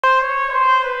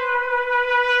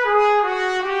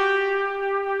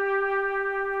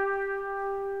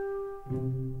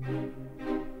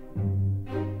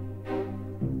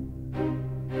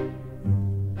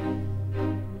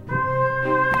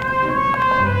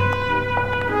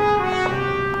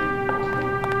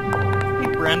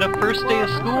the first day of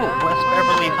school at West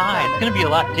Beverly High. It's gonna be a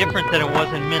lot different than it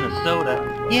was in Minnesota.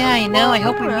 Yeah, I know. I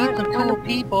hope we meet some cool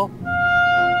people.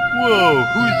 Whoa,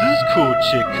 who's this cool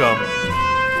chick coming?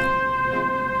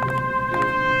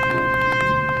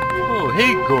 Oh,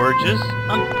 hey, gorgeous.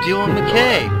 I'm Dylan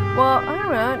McKay. Well,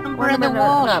 alright. I'm Brandon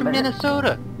Walsh from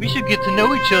Minnesota. We should get to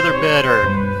know each other better.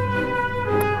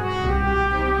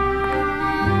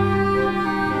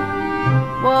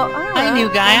 Well, alright. Hi, new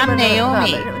guy. I'm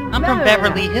Naomi. I'm from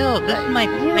Beverly Hills. This is my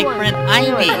friend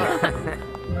Ivy.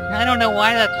 I don't know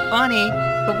why that's funny,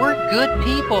 but we're good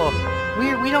people.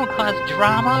 We don't cause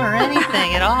drama or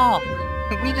anything at all.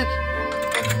 We just...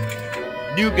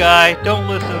 New guy, don't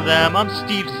listen to them. I'm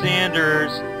Steve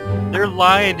Sanders. They're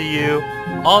lying to you.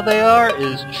 All they are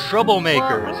is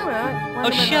troublemakers.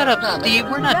 Oh, shut up, Steve.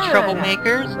 We're not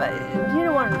troublemakers.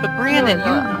 But Brandon,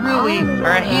 you really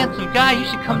are a handsome guy. You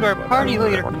should come to our party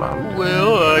later.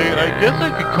 Well, I guess I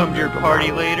could come to your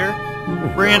party later.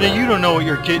 Brandon, you don't know what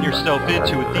you're getting yourself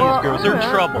into with these girls. They're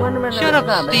trouble. Shut up,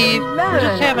 Steve. We're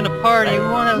just having a party. We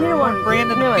want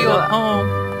Brandon to feel at home.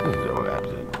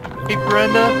 Hey,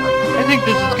 Brenda, I think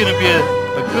this is going to be a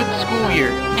good school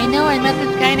year. I know. I met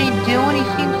this guy named Dylan. He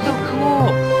seems so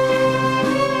cool.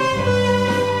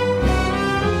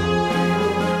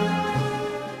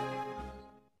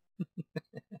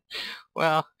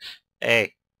 Well,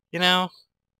 hey, you know,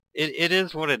 it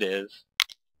is what it is.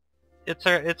 It's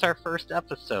our first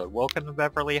episode. Welcome to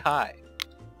Beverly High.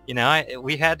 You know,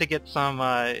 we had to get some,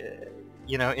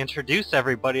 you know, introduce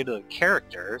everybody to the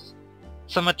characters.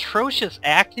 Some atrocious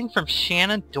acting from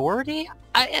Shannon Doherty?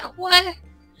 What?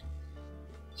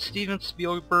 Steven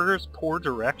Spielberg's poor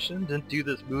direction didn't do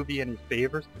this movie any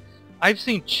favors. I've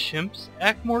seen chimps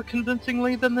act more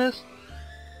convincingly than this.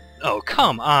 Oh,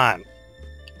 come on.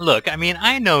 Look, I mean,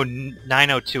 I know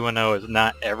 90210 is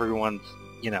not everyone's,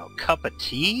 you know, cup of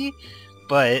tea,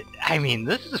 but, I mean,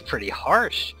 this is pretty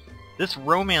harsh. This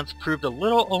romance proved a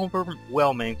little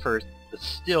overwhelming for the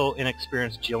still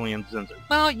inexperienced Jillian Zinser.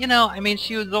 Well, you know, I mean,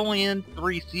 she was only in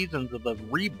 3 seasons of the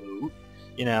reboot,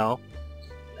 you know.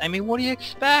 I mean, what do you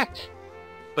expect?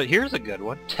 But here's a good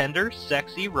one. Tender,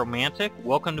 sexy, romantic,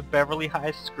 Welcome to Beverly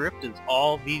High script is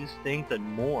all these things and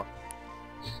more.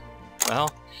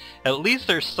 Well, at least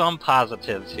there's some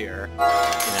positives here, you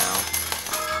know.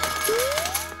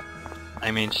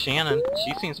 I mean, Shannon,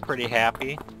 she seems pretty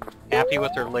happy. Happy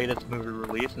with her latest movie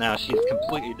release. Now, she's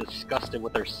completely disgusted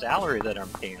with her salary that I'm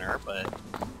paying her, but,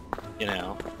 you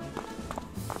know.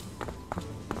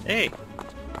 Hey,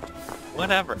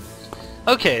 whatever.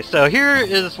 Okay, so here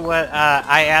is what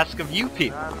I ask of you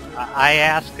people. I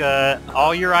ask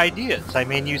all your ideas. I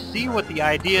mean, you see what the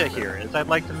idea here is. I'd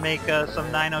like to make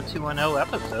some 90210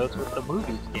 episodes with the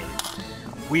movies game.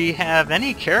 We have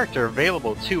any character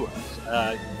available to us.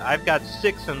 I've got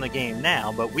 6 in the game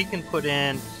now, but we can put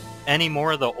in any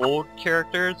more of the old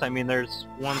characters. I mean, there's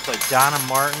ones like Donna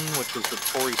Martin, which was the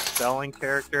Tori Spelling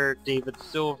character, David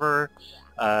Silver,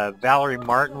 Valerie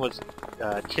Martin was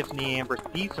Tiffany Amber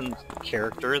Thiessen's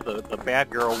character, the bad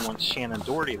girl once Shannon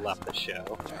Doherty left the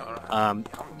show.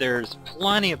 There's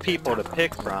plenty of people to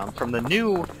pick from. From the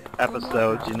new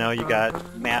episodes, you know, you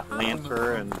got Matt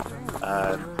Lanter and,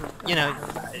 you know,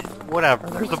 whatever.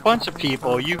 There's a bunch of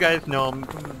people. You guys know them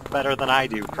better than I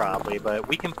do, probably, but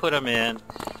we can put them in.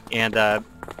 And,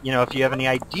 you know, if you have any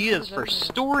ideas for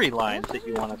storylines that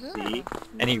you want to see,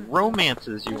 any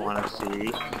romances you want to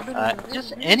see,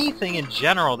 just anything in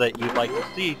general that you'd like to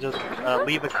see, just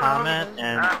leave a comment,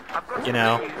 and, you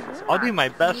know, I'll do my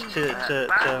best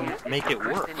to make it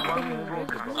work.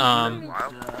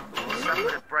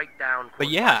 But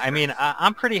yeah, I mean,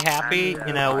 I'm pretty happy,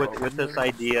 you know, with this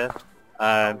idea.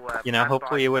 You know,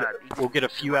 hopefully we'll get a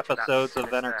few episodes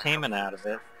of entertainment out of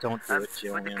it. Don't do it,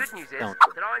 Jillian. Don't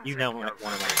do it. You know one of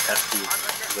my pet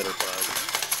peeves, litter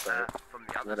bugs,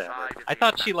 but whatever. I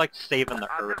thought she liked saving the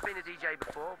earth.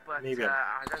 Maybe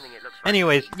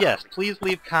anyways, yes, please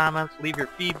leave comments, leave your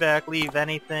feedback, leave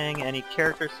anything, any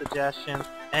character suggestions,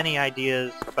 any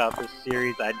ideas about this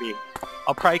series.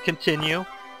 I'll probably continue,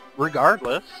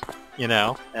 regardless. You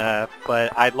know,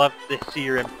 but I'd love to see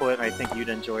your input, and I think you'd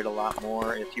enjoy it a lot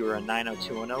more if you were a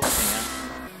 90210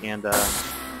 fan, and,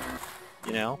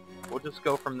 you know, we'll just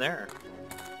go from there.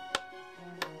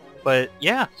 But,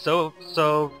 yeah, so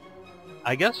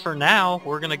I guess for now,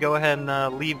 we're going to go ahead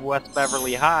and leave West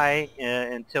Beverly High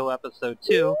until episode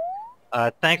 2.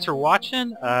 Thanks for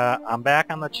watching. I'm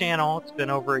back on the channel. It's been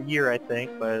over a year, I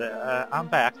think, but I'm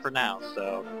back for now,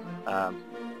 so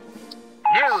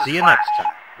see you next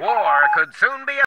time. War could soon be